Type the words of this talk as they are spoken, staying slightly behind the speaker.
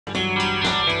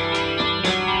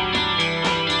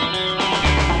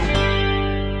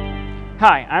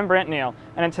Hi, I'm Brent Neal,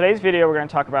 and in today's video we're going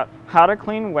to talk about how to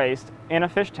clean waste in a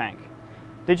fish tank.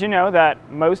 Did you know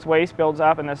that most waste builds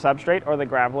up in the substrate or the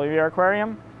gravel of your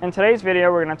aquarium? In today's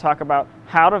video we're going to talk about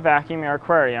how to vacuum your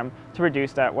aquarium to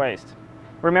reduce that waste.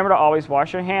 Remember to always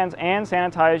wash your hands and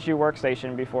sanitize your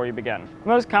workstation before you begin. The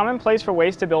most common place for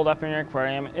waste to build up in your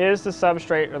aquarium is the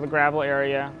substrate or the gravel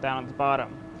area down at the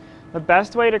bottom. The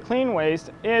best way to clean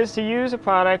waste is to use a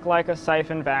product like a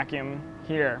siphon vacuum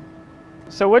here.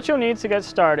 So what you'll need to get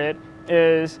started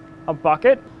is a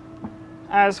bucket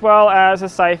as well as a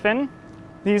siphon.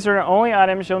 These are the only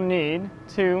items you'll need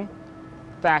to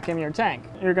vacuum your tank.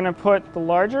 You're going to put the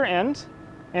larger end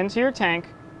into your tank,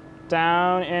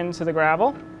 down into the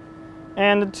gravel,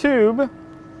 and the tube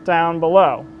down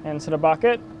below into the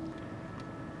bucket.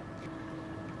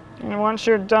 And once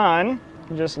you're done,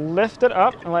 you just lift it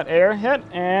up and let air hit,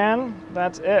 and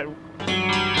that's it.